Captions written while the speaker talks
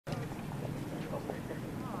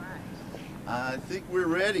I think we're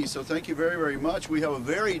ready, so thank you very, very much. We have a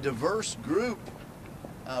very diverse group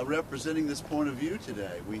representing this point of view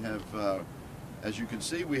today. We have, as you can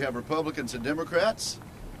see, we have Republicans and Democrats.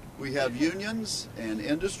 We have unions and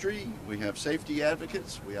industry. We have safety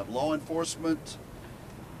advocates. We have law enforcement.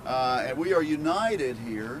 And we are united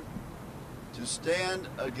here to stand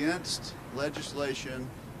against legislation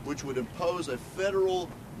which would impose a federal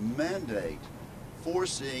mandate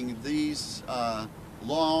forcing these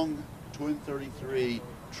long Twin 33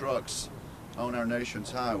 trucks on our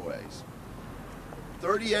nation's highways.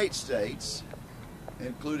 38 states,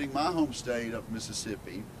 including my home state of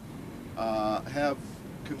Mississippi, have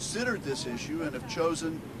considered this issue and have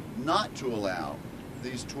chosen not to allow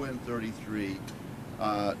these Twin 33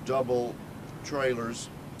 double trailers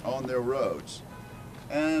on their roads.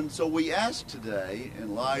 And so we ask today,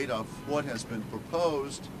 in light of what has been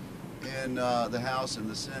proposed in the House and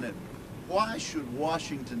the Senate, why should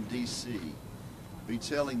Washington, D.C. be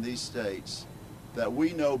telling these states that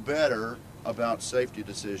we know better about safety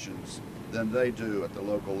decisions than they do at the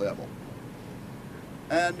local level?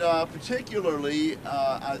 And particularly,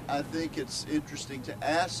 I think it's interesting to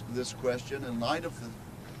ask this question in light of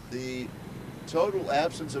the total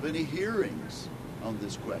absence of any hearings on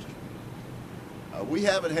this question. We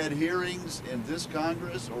haven't had hearings in this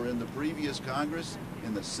Congress or in the previous Congress,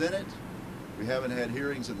 in the Senate. We haven't had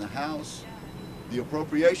hearings in the House. The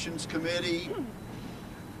Appropriations Committee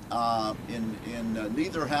in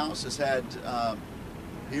neither house has had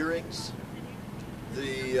hearings.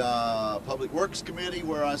 The Public Works Committee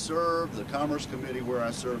where I serve, the Commerce Committee where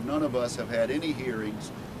I serve, none of us have had any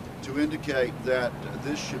hearings to indicate that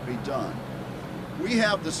this should be done. We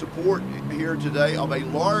have the support here today of a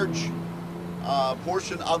large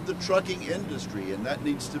portion of the trucking industry, and that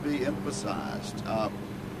needs to be emphasized.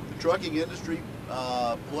 The trucking industry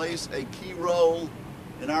plays a key role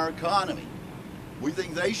in our economy. We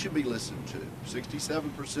think they should be listened to.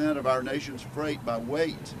 67% of our nation's freight by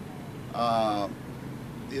weight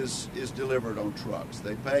is delivered on trucks.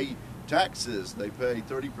 They pay taxes. They pay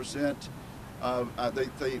 30%.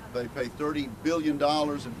 They pay $30 billion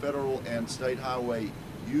in federal and state highway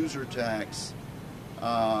user tax,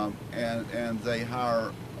 and they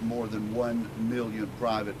hire more than 1 million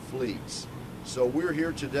private fleets. So we're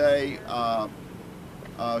here today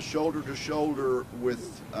shoulder to shoulder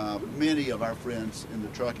with many of our friends in the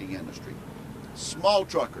trucking industry. Small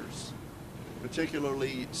truckers,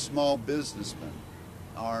 particularly small businessmen,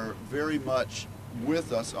 are very much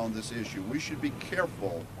with us on this issue. We should be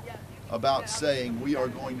careful about saying we are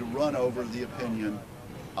going to run over the opinion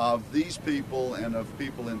of these people and of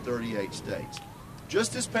people in 38 states.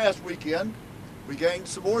 Just this past weekend, we gained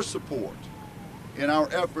some more support in our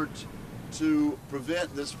effort to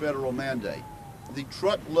prevent this federal mandate. The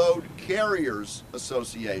Truckload Carriers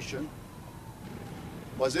Association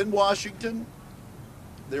was in Washington.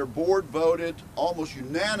 Their board voted almost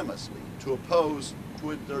unanimously to oppose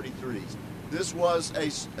Twin 33s. This was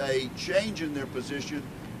a change in their position,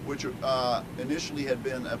 which initially had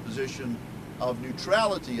been a position of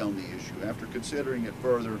neutrality on the issue. After considering it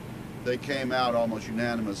further, they came out almost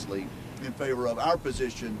unanimously in favor of our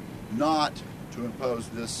position not to impose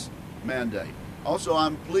this mandate. Also,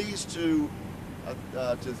 I'm pleased to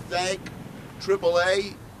thank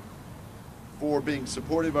AAA for being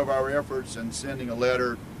supportive of our efforts and sending a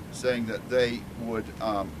letter saying that they would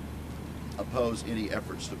oppose any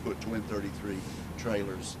efforts to put Twin 33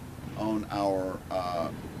 trailers on our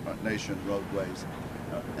nation roadways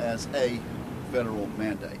as a federal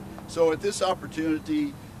mandate. So at this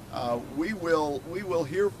opportunity, we will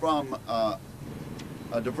hear from a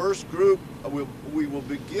diverse group. We will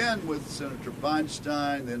begin with Senator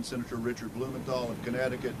Feinstein, then Senator Richard Blumenthal of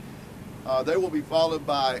Connecticut. They will be followed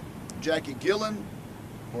by Jackie Gillen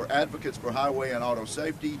for Advocates for Highway and Auto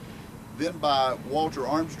Safety, then by Walter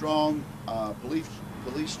Armstrong,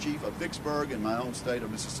 police chief of Vicksburg in my own state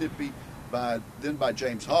of Mississippi, then by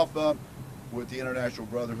James Hoffa with the International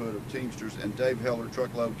Brotherhood of Teamsters, and Dave Heller,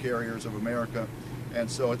 Truckload Carriers of America. And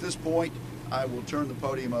so at this point, I will turn the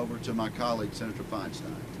podium over to my colleague, Senator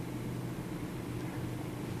Feinstein.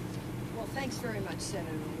 Well, thanks very much,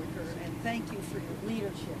 Senator Wicker, and thank you for your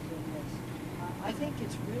leadership in this. I think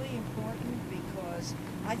it's really important because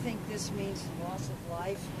I think this means loss of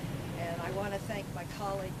life, and I want to thank my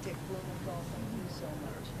colleague, Dick Blumenthal. Thank you so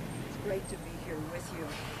much. It's great to be here with you.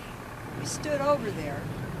 We stood over there,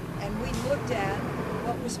 and we looked at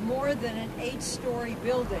what was more than an 8-story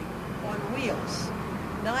building on wheels,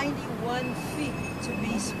 91 feet to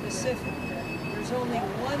be specific. There's only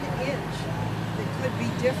 1 inch that could be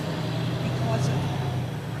different because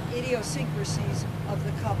of idiosyncrasies of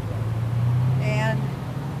the coupler. And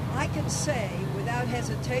I can say without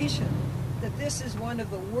hesitation that this is one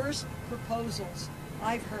of the worst proposals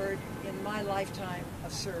I've heard in my lifetime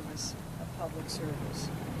of service, of public service.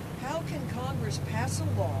 How can Congress pass a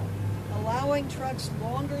law allowing trucks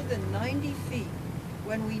longer than 90 feet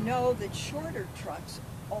when we know that shorter trucks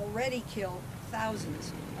already kill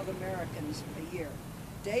thousands of Americans a year?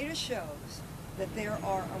 Data shows that there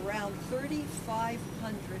are around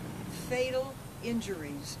 3,500 fatal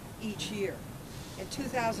injuries each year. In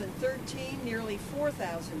 2013, nearly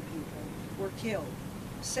 4,000 people were killed.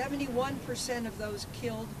 71% of those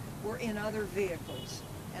killed were in other vehicles,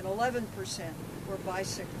 and 11% were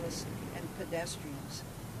bicyclists and pedestrians.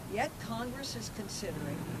 Yet Congress is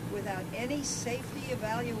considering, without any safety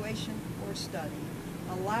evaluation or study,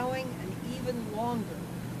 allowing an even longer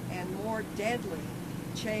and more deadly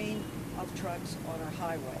chain of trucks on our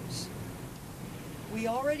highways. We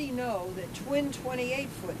already know that twin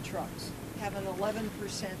 28-foot trucks have an 11%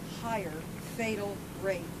 higher fatal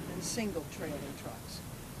rate than single trailer trucks.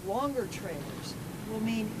 Longer trailers will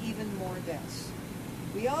mean even more deaths.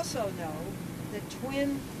 We also know that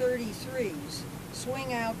twin 33s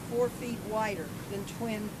swing out 4 feet wider than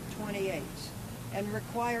twin 28s and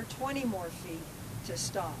require 20 more feet to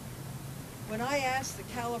stop. When I asked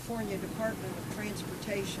the California Department of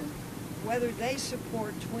Transportation whether they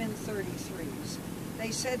support twin 33s, they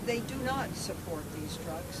said they do not support these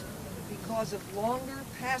trucks because of longer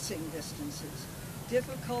passing distances,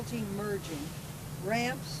 difficulty merging,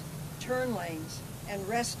 ramps, turn lanes, and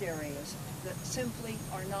rest areas that simply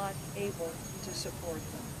are not able to support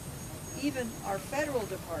them. Even our federal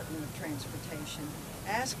Department of Transportation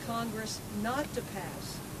asked Congress not to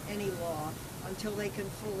pass any law until they can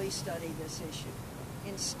fully study this issue.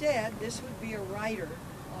 Instead, this would be a rider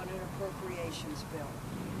on an appropriations bill.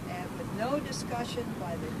 And with no discussion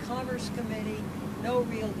by the Commerce Committee, no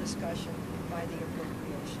real discussion by the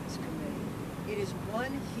Appropriations Committee. It is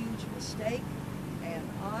one huge mistake, and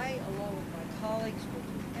I, along with my colleagues, will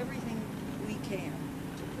do everything we can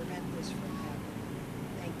to prevent this from happening.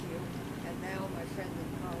 Thank you. And now, my friend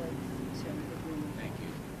and colleague, Senator Blumenthal. Thank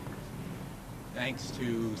you. Thanks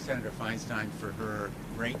to Senator Feinstein for her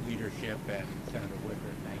great leadership, and Senator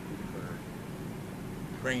Wicker, thank you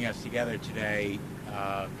for bringing us together today.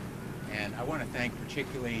 And I want to thank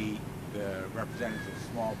particularly the representatives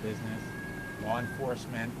of small business, law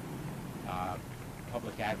enforcement,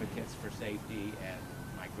 public advocates for safety, and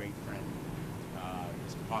my great friend,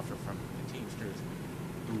 Mr. Hoffer from the Teamsters,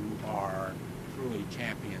 who are truly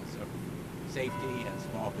champions of safety and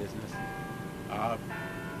small business.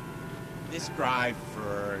 This drive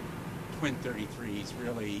for twin 33s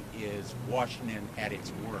really is Washington at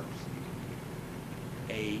its worst.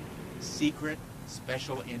 A secret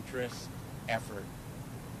special interest effort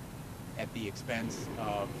at the expense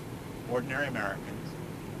of ordinary Americans,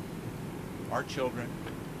 our children,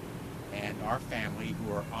 and our family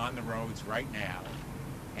who are on the roads right now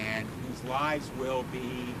and whose lives will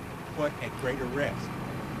be put at greater risk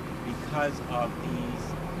because of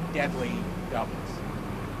these deadly doubles.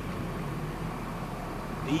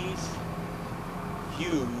 These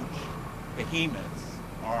huge behemoths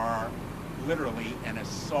are literally an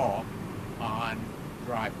assault on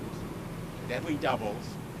drivers. Deadly doubles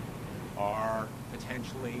are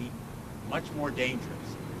potentially much more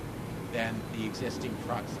dangerous than the existing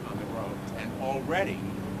trucks on the roads. And already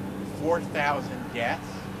 4,000 deaths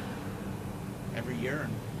every year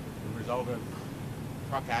as a result of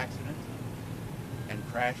truck accidents and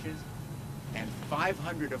crashes, and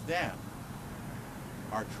 500 of them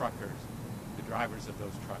are truckers, the drivers of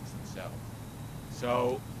those trucks themselves.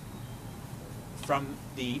 So from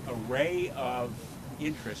the array of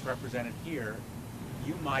interests represented here,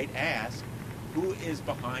 you might ask, who is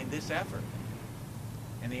behind this effort?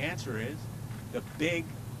 And the answer is the big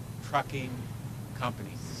trucking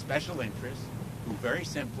companies, special interests, who very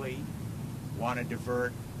simply want to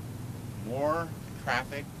divert more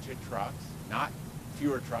traffic to trucks, not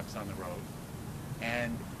fewer trucks on the road,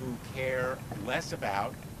 and who care less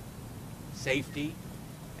about safety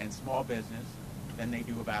and small business than they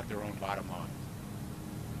do about their own bottom line.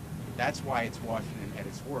 That's why it's Washington at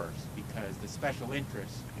its worst, because the special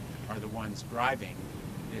interests are the ones driving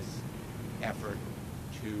this effort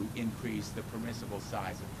to increase the permissible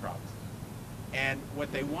size of trucks. And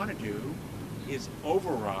what they want to do is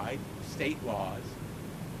override state laws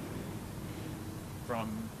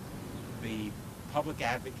from the public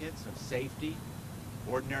advocates of safety,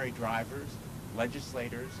 ordinary drivers,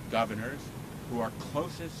 legislators, governors, who are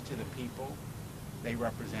closest to the people they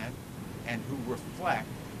represent and who reflect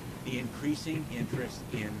the increasing interest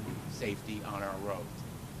in safety on our roads.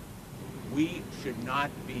 We should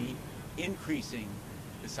not be increasing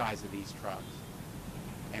the size of these trucks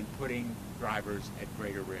and putting drivers at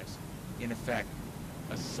greater risk. In effect,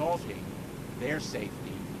 assaulting their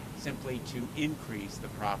safety simply to increase the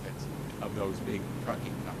profits of those big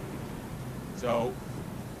trucking companies. So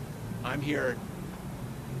I'm here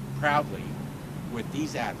proudly with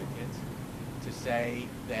these advocates to say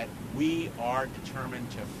that we are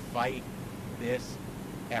determined to fight this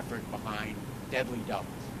effort behind deadly doubles,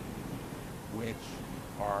 which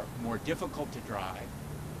are more difficult to drive,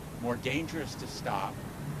 more dangerous to stop,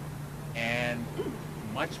 and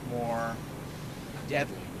much more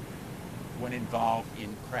deadly when involved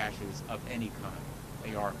in crashes of any kind.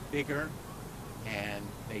 They are bigger, and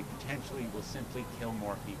they potentially will simply kill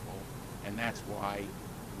more people, and that's why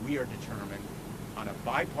we are determined on a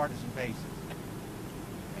bipartisan basis,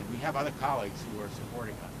 and we have other colleagues who are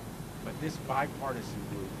supporting us, but this bipartisan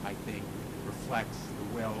group, I think, reflects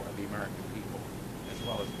the will of the American people as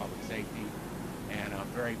well as public safety, and I'm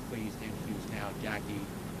very pleased to introduce now Jackie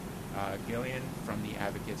Gillian from the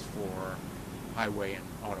Advocates for Highway and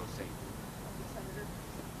Auto Safety.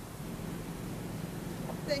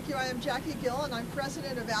 Thank you. I am Jackie Gill, and I'm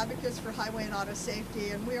president of Advocates for Highway and Auto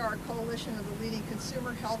Safety, and we are a coalition of the leading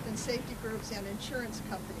consumer health and safety groups and insurance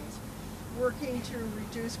companies working to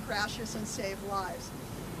reduce crashes and save lives.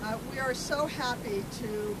 We are so happy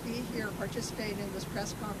to be here participating in this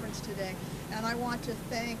press conference today, and I want to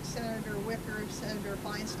thank Senator Wicker, Senator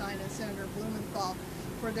Feinstein, and Senator Blumenthal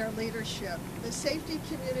for their leadership. The safety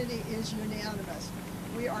community is unanimous.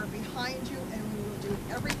 We are behind you, and we will do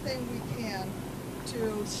everything we can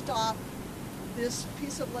to stop this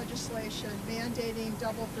piece of legislation mandating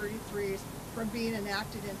double 33s from being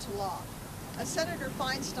enacted into law. As Senator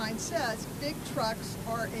Feinstein says, big trucks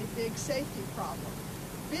are a big safety problem.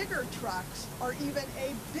 Bigger trucks are even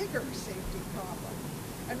a bigger safety problem.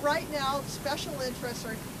 And right now, special interests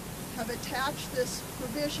have attached this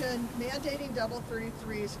provision mandating double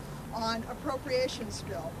 33s on appropriations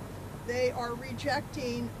bill. They are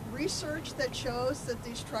rejecting research that shows that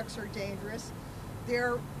these trucks are dangerous.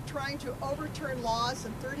 They're trying to overturn laws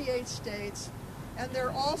in 38 states, and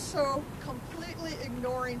they're also completely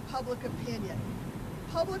ignoring public opinion.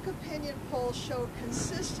 Public opinion polls show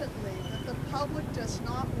consistently that the public does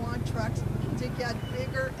not want trucks to get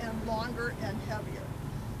bigger and longer and heavier.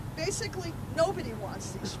 Basically, nobody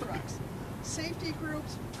wants these trucks. Safety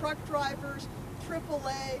groups, truck drivers,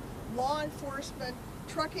 AAA, law enforcement,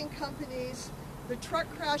 trucking companies, the truck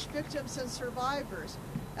crash victims and survivors,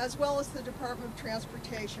 as well as the Department of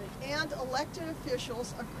Transportation and elected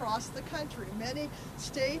officials across the country. Many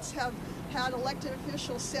states have had elected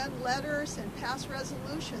officials send letters and pass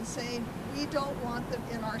resolutions saying we don't want them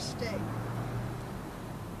in our state.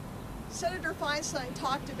 Senator Feinstein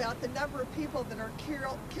talked about the number of people that are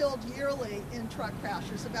killed yearly in truck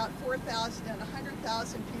crashes, about 4,000 and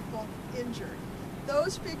 100,000 people injured.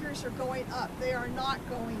 Those figures are going up. They are not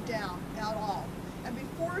going down at all. And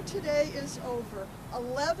before today is over,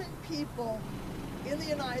 11 people in the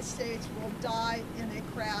United States will die in a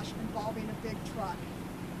crash involving a big truck,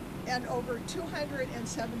 and over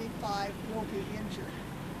 275 will be injured.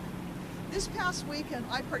 This past weekend,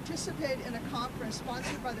 I participated in a conference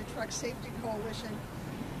sponsored by the Truck Safety Coalition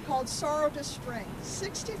called Sorrow to Strength.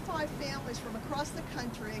 65 families from across the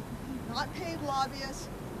country, not paid lobbyists,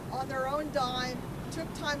 on their own dime,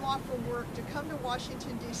 took time off from work to come to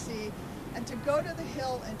Washington, D.C., and to go to the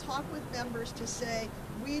Hill and talk with members to say,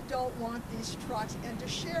 we don't want these trucks, and to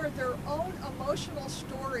share their own emotional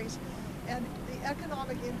stories and the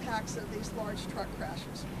economic impacts of these large truck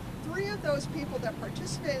crashes. 3 of those people that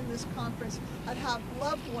participated in this conference had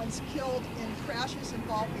loved ones killed in crashes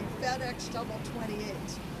involving FedEx double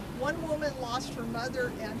 28s. One woman lost her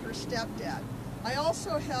mother and her stepdad. I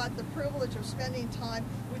also had the privilege of spending time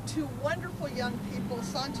with 2 wonderful young people,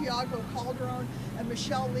 Santiago Calderon and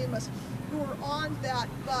Michelle Lemus, who were on that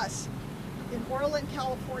bus in Orland,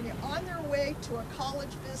 California, on their way to a college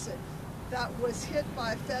visit that was hit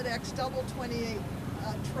by a FedEx double 28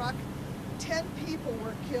 truck. 10 people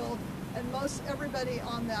were killed, and most everybody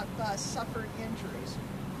on that bus suffered injuries.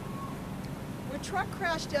 With truck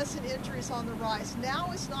crash deaths and injuries on the rise,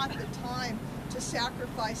 now is not the time to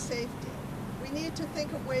sacrifice safety. We need to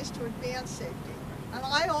think of ways to advance safety. And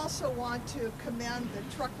I also want to commend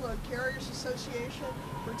the Truckload Carriers Association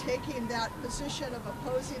for taking that position of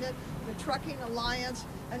opposing it, the Trucking Alliance,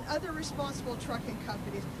 and other responsible trucking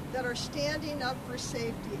companies that are standing up for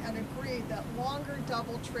safety and agree that longer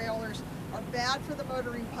double trailers are bad for the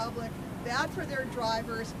motoring public, bad for their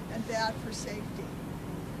drivers, and bad for safety.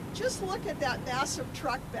 Just look at that massive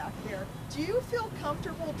truck back there. Do you feel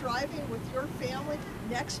comfortable driving with your family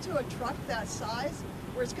next to a truck that size?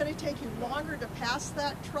 where it's going to take you longer to pass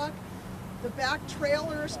that truck. The back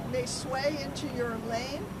trailers may sway into your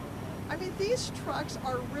lane. I mean, these trucks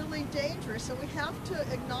are really dangerous, and we have to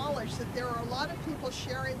acknowledge that there are a lot of people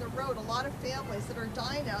sharing the road, a lot of families that are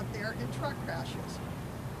dying out there in truck crashes.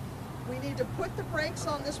 We need to put the brakes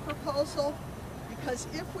on this proposal, because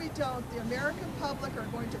if we don't, the American public are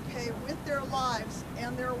going to pay with their lives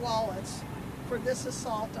and their wallets for this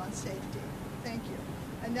assault on safety. Thank you.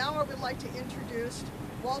 And now I would like to introduce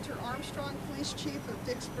Walter Armstrong, Police Chief of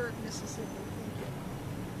Vicksburg, Mississippi. Thank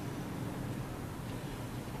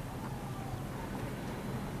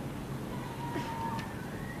you.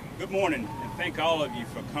 Good morning, and thank all of you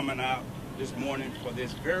for coming out this morning for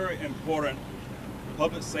this very important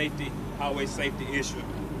public safety, highway safety issue.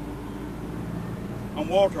 I'm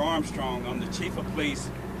Walter Armstrong. I'm the Chief of Police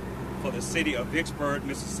for the city of Vicksburg,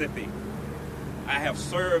 Mississippi. I have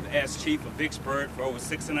served as Chief of Vicksburg for over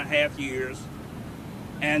 6.5 years,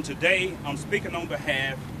 and today I'm speaking on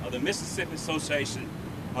behalf of the Mississippi Association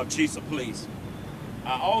of Chiefs of Police.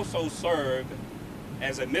 I also served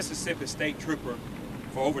as a Mississippi State Trooper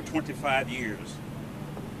for over 25 years.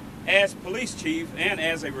 As police chief and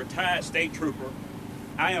as a retired state trooper,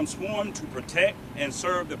 I am sworn to protect and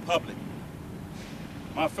serve the public.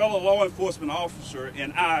 My fellow law enforcement officer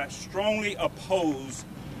and I strongly oppose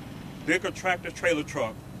bigger tractor trailer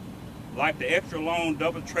truck like the extra long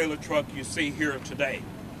double trailer truck you see here today.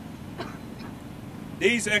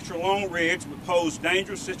 These extra long rigs would pose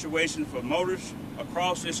dangerous situations for motorists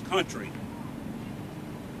across this country.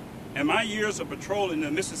 In my years of patrolling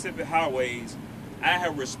the Mississippi highways, I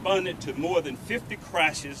have responded to more than 50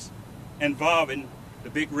 crashes involving the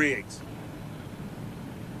big rigs.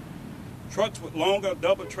 Trucks with longer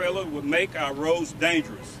double trailers would make our roads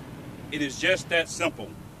dangerous. It is just that simple.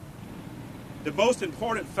 The most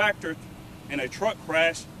important factor in a truck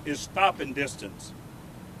crash is stopping distance.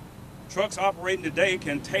 Trucks operating today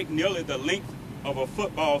can take nearly the length of a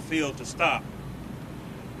football field to stop.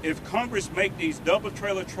 If Congress make these double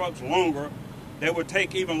trailer trucks longer, they would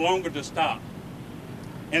take even longer to stop.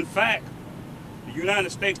 In fact, the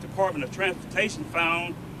United States Department of Transportation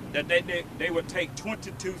found that they would take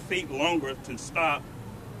 22 feet longer to stop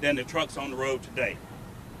than the trucks on the road today.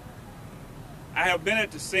 I have been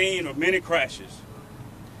at the scene of many crashes,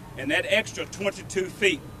 and that extra 22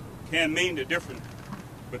 feet can mean the difference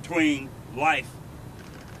between life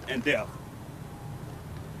and death.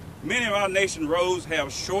 Many of our nation's roads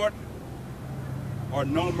have short or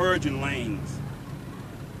no merging lanes,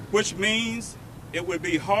 which means it would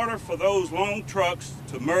be harder for those long trucks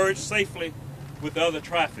to merge safely with other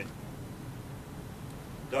traffic.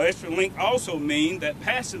 The extra length also means that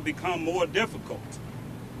passing becomes more difficult,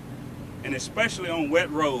 and especially on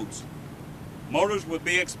wet roads. Motors would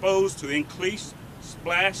be exposed to increased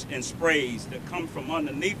splash and sprays that come from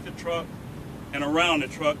underneath the truck and around the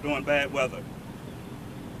truck during bad weather.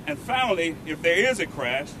 And finally, if there is a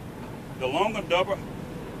crash, the longer double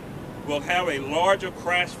will have a larger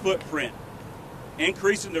crash footprint,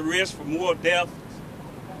 increasing the risk for more deaths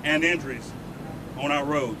and injuries on our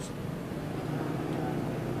roads.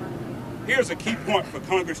 Here's a key point for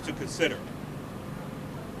Congress to consider.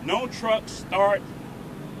 No truck starts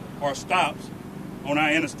or stops on our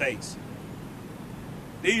interstates.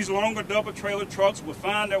 These longer double trailer trucks will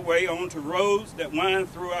find their way onto roads that wind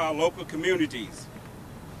through our local communities.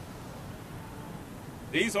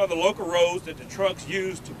 These are the local roads that the trucks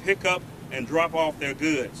use to pick up and drop off their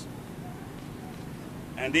goods.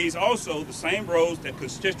 And these also the same roads that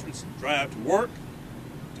constituents drive to work,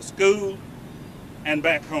 to school, and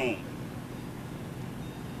back home.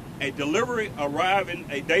 A delivery arriving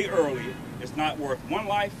a day early is not worth one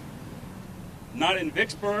life, not in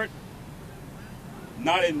Vicksburg,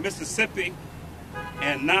 not in Mississippi,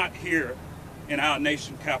 and not here in our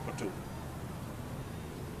nation capital.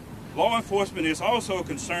 Law enforcement is also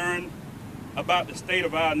concerned about the state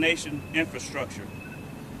of our nation infrastructure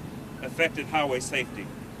affecting highway safety.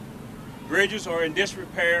 Bridges are in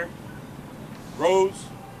disrepair, roads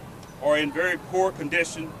are in very poor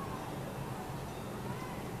condition.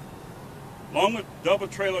 Longer double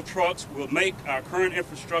trailer trucks will make our current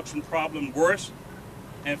infrastructure problem worse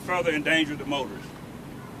and further endanger the motorists.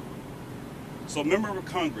 So, members of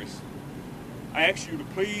Congress, I ask you to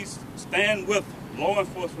please stand with law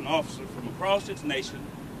enforcement officers from across this nation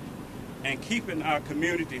and keeping our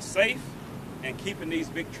community safe and keeping these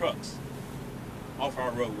big trucks off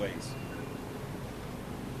our roadways.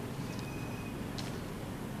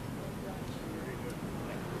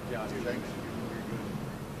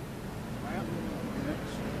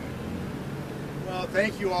 Well,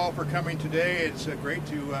 thank you all for coming today. It's great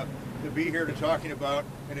to be here to talking about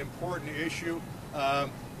an important issue.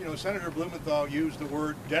 You know, Senator Blumenthal used the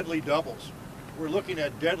word deadly doubles. We're looking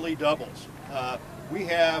at deadly doubles. We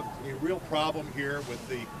have a real problem here with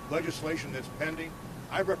the legislation that's pending.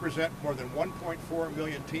 I represent more than 1.4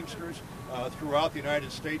 million Teamsters throughout the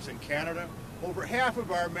United States and Canada. Over half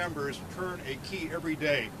of our members turn a key every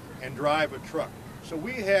day and drive a truck. So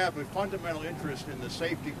we have a fundamental interest in the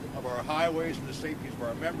safety of our highways and the safety of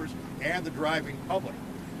our members and the driving public.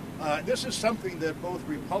 This is something that both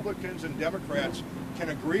Republicans and Democrats can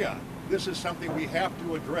agree on. This is something we have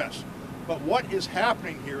to address. But what is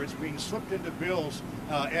happening here is being slipped into bills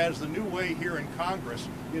as the new way here in Congress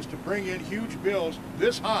is to bring in huge bills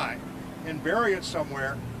this high and bury it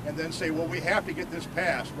somewhere and then say, well, we have to get this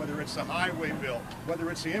passed, whether it's the highway bill,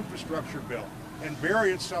 whether it's the infrastructure bill, and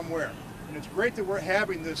bury it somewhere. And it's great that we're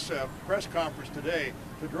having this press conference today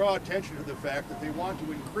to draw attention to the fact that they want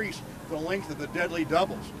to increase the length of the deadly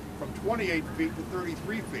doubles from 28 feet to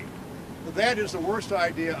 33 feet. But that is the worst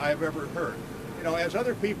idea I've ever heard. You know, as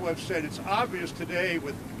other people have said, it's obvious today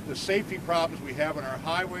with the safety problems we have on our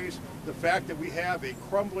highways, the fact that we have a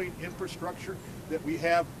crumbling infrastructure, that we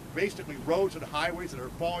have basically roads and highways that are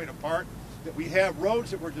falling apart, that we have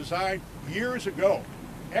roads that were designed years ago,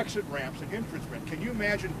 exit ramps and infantrymen. Can you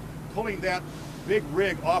imagine pulling that big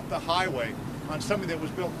rig off the highway on something that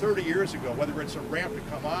was built 30 years ago, whether it's a ramp to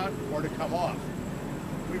come on or to come off?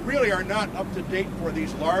 We really are not up to date for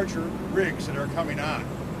these larger rigs that are coming on.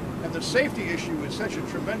 And the safety issue is such a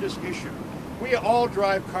tremendous issue. We all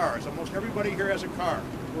drive cars. Almost everybody here has a car.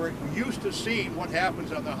 We're used to seeing what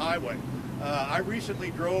happens on the highway. I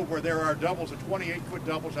recently drove where there are doubles, 28-foot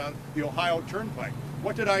doubles on the Ohio Turnpike.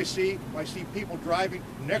 What did I see? I see people driving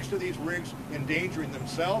next to these rigs, endangering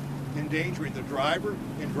themselves, endangering the driver,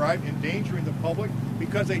 endangering the public,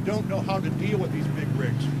 because they don't know how to deal with these big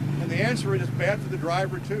rigs. And the answer is it's bad for the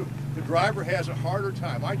driver too. The driver has a harder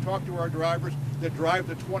time. I talk to our drivers that drive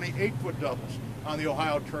the 28-foot doubles on the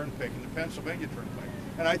Ohio Turnpike and the Pennsylvania Turnpike.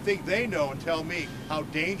 And I think they know and tell me how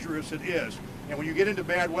dangerous it is. And when you get into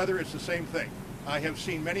bad weather, it's the same thing. I have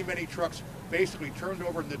seen many, many trucks basically turned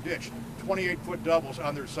over in the ditch, 28-foot doubles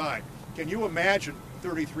on their side. Can you imagine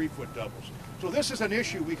 33-foot doubles? So this is an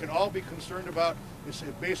issue we can all be concerned about. It's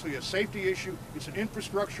basically a safety issue. It's an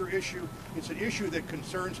infrastructure issue. It's an issue that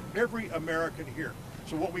concerns every American here.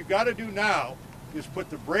 So what we've got to do now is put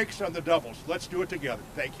the brakes on the doubles. Let's do it together.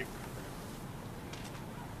 Thank you.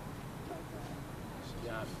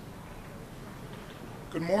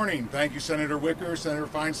 Good morning. Thank you, Senator Wicker, Senator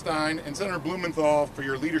Feinstein, and Senator Blumenthal for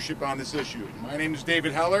your leadership on this issue. My name is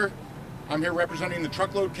David Heller. I'm here representing the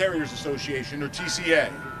Truckload Carriers Association, or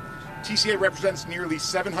TCA. TCA represents nearly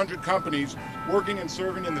 700 companies working and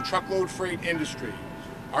serving in the truckload freight industry.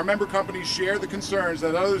 Our member companies share the concerns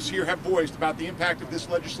that others here have voiced about the impact of this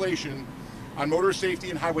legislation on motor safety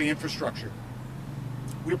and highway infrastructure.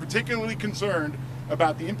 We are particularly concerned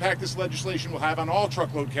about the impact this legislation will have on all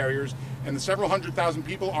truckload carriers and the several 100,000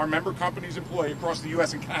 people our member companies employ across the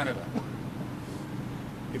U.S. and Canada.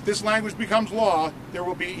 If this language becomes law, there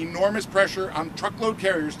will be enormous pressure on truckload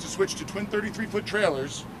carriers to switch to twin 33-foot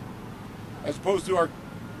trailers as opposed to our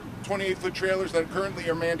 28-foot trailers that currently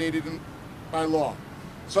are mandated by law.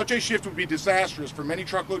 Such a shift would be disastrous for many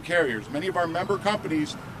truckload carriers. Many of our member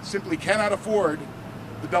companies simply cannot afford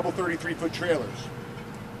the double 33-foot trailers.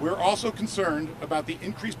 We're also concerned about the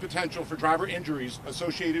increased potential for driver injuries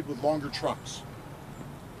associated with longer trucks.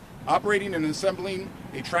 Operating and assembling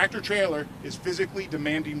a tractor trailer is physically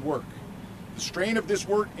demanding work. The strain of this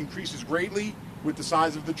work increases greatly with the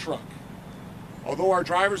size of the truck. Although our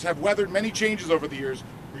drivers have weathered many changes over the years,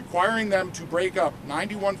 requiring them to break up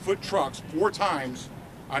 91-foot trucks 4 times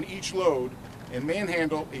on each load and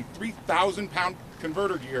manhandle a 3,000-pound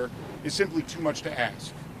converter gear is simply too much to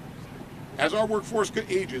ask. As our workforce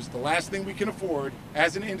ages, the last thing we can afford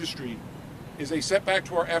as an industry is a setback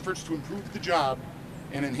to our efforts to improve the job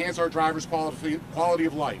and enhance our drivers' quality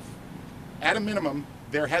of life. At a minimum,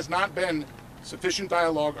 there has not been sufficient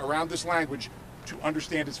dialogue around this language to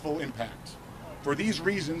understand its full impact. For these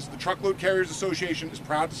reasons, the Truckload Carriers Association is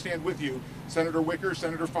proud to stand with you, Senator Wicker,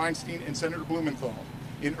 Senator Feinstein, and Senator Blumenthal,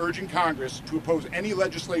 in urging Congress to oppose any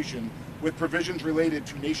legislation with provisions related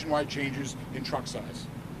to nationwide changes in truck size.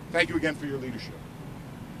 Thank you again for your leadership.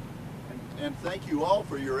 And thank you all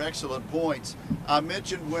for your excellent points. I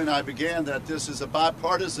mentioned when I began that this is a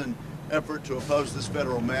bipartisan effort to oppose this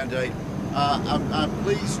federal mandate. I'm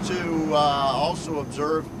pleased to also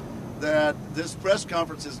observe that this press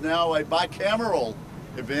conference is now a bicameral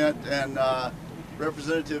event, and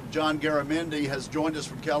Representative John Garamendi has joined us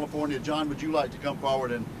from California. John, would you like to come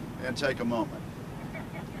forward and take a moment?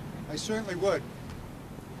 I certainly would.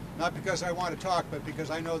 not because I want to talk, but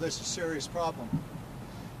because I know this is a serious problem.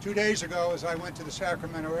 2 days ago, as I went to the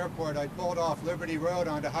Sacramento airport, I pulled off Liberty Road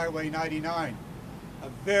onto Highway 99, a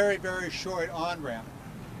very, very short on-ramp.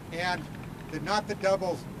 And not the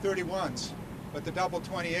double 31s, but the double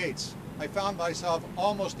 28s. I found myself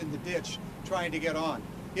almost in the ditch trying to get on.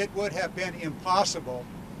 It would have been impossible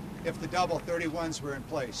if the double 31s were in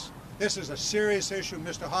place. This is a serious issue.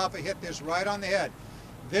 Mr. Hoffa hit this right on the head.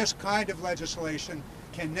 This kind of legislation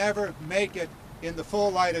can never make it in the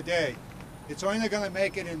full light of day. It's only going to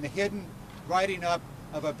make it in the hidden writing up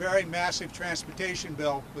of a very massive transportation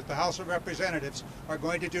bill that the House of Representatives are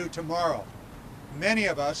going to do tomorrow. Many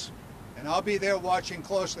of us, and I'll be there watching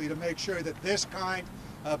closely to make sure that this kind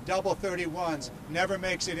of double 31s never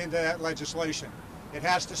makes it into that legislation. It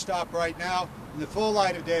has to stop right now in the full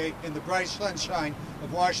light of day, in the bright sunshine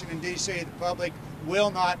of Washington, D.C. The public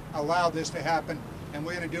will not allow this to happen, and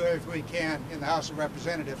we're going to do everything we can in the House of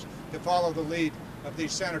Representatives to follow the lead of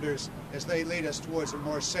these senators as they lead us towards a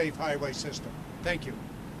more safe highway system. Thank you.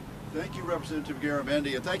 Thank you, Representative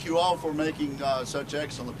Garamendi, and thank you all for making such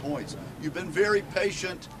excellent points. You've been very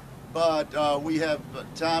patient, but we have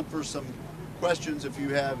time for some questions if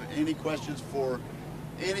you have any questions for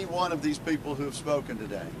any one of these people who have spoken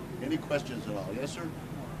today. Any questions at all? Yes, sir?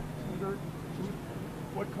 Senator,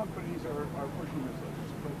 what companies are pushing this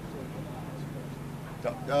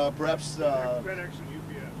legislation? Perhaps... FedEx and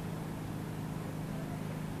UPS.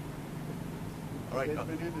 All right. They've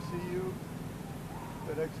been in to see you?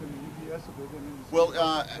 FedEx and UPS have been in to see Well,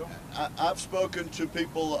 you? I've spoken to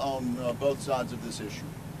people on both sides of this issue.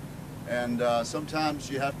 And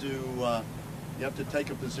sometimes you have to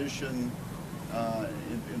take a position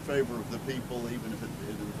in favor of the people, even if it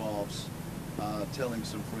involves telling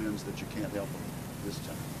some friends that you can't help them this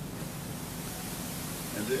time.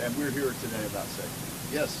 And we're here today about safety.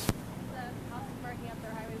 Yes? The House is marking up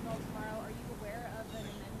their highway bill tomorrow. Are you aware of an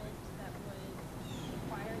amendment that would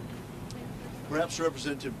require these changes? Perhaps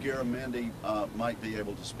Representative Garamendi might be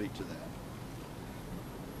able to speak to that.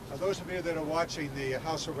 Those of you that are watching the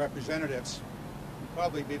House of Representatives would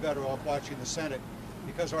probably be better off watching the Senate,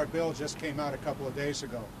 because our bill just came out a couple of days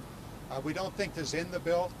ago. We don't think this is in the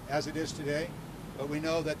bill as it is today, but we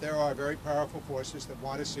know that there are very powerful forces that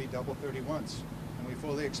want to see double 31s, and we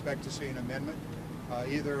fully expect to see an amendment,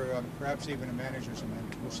 perhaps even a manager's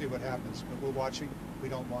amendment. We'll see what happens, but we're watching. We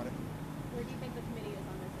don't want it. Where do you think the committee is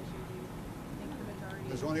on this issue? Do you think the majority?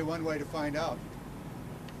 There's only one way to find out.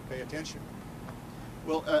 Pay attention.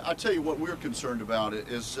 Well, I'll tell you what we're concerned about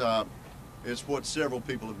is what several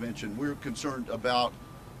people have mentioned. We're concerned about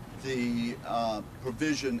the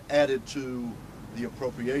provision added to the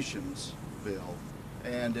appropriations bill,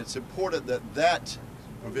 and it's important that that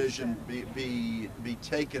provision be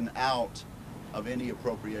taken out of any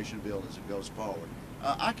appropriation bill as it goes forward.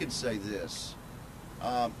 I can say this.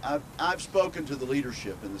 I've spoken to the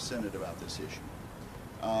leadership in the Senate about this issue.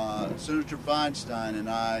 Senator Feinstein and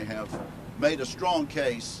I have made a strong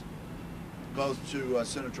case both to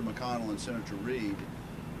Senator McConnell and Senator Reid.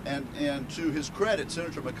 And to his credit,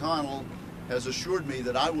 Senator McConnell has assured me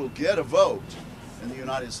that I will get a vote in the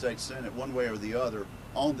United States Senate one way or the other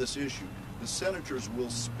on this issue. The senators will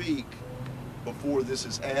speak before this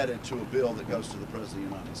is added to a bill that goes to the President of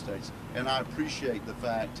the United States. And I appreciate the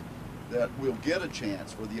fact that we'll get a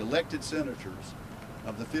chance for the elected senators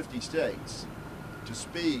of the 50 states to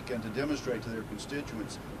speak and to demonstrate to their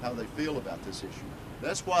constituents how they feel about this issue.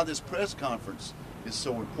 That's why this press conference is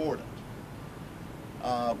so important.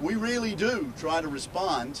 We really do try to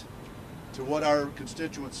respond to what our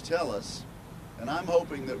constituents tell us, and I'm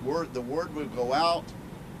hoping that the word will go out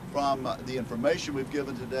from the information we've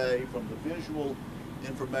given today, from the visual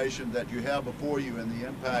information that you have before you, and the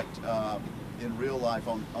impact in real life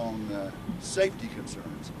on safety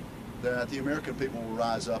concerns, that the American people will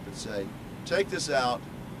rise up and say, take this out,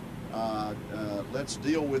 let's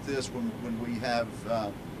deal with this when we have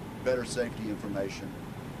better safety information.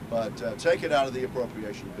 But take it out of the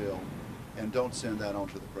appropriation bill and don't send that on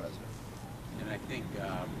to the President. And I think,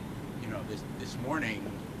 this morning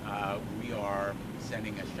we are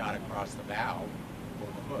sending a shot across the bow or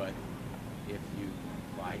the hood, if you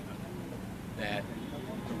like, that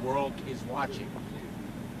the world is watching.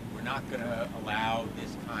 We're not going to allow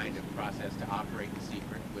this kind of process to operate in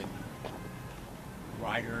secret with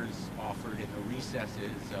riders offered in the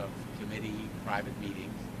recesses of committee private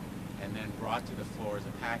meetings and then brought to the floor as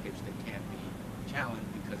a package that can't be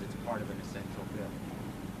challenged because it's part of an essential bill.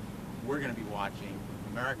 We're going to be watching,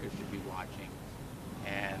 America should be watching,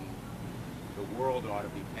 and the world ought to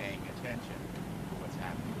be paying attention to what's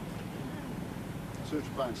happening. Senator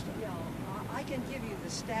Feinstein. Yeah, I can give you the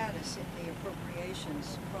status in the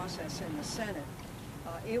appropriations process in the Senate.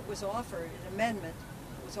 It was offered, an amendment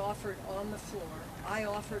was offered on the floor. I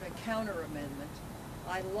offered a counter amendment.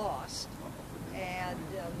 I lost. And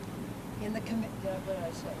in the committee, what did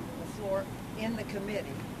I say? The floor, in the committee,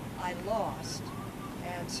 I lost.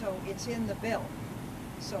 And so it's in the bill.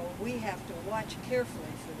 So we have to watch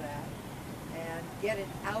carefully for that and get it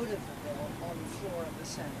out of the bill on the floor of the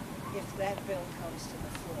Senate, if that bill comes to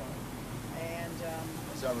the floor. And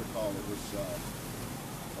as I recall, it was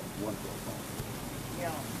one vote.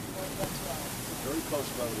 yeah, that's right. Very close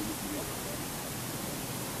vote in the committee.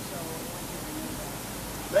 So I want you to know that.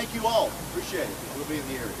 Thank you all. Appreciate it. We'll be in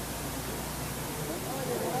the area.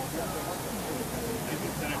 Thank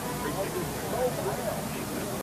you, Senator. Appreciate it.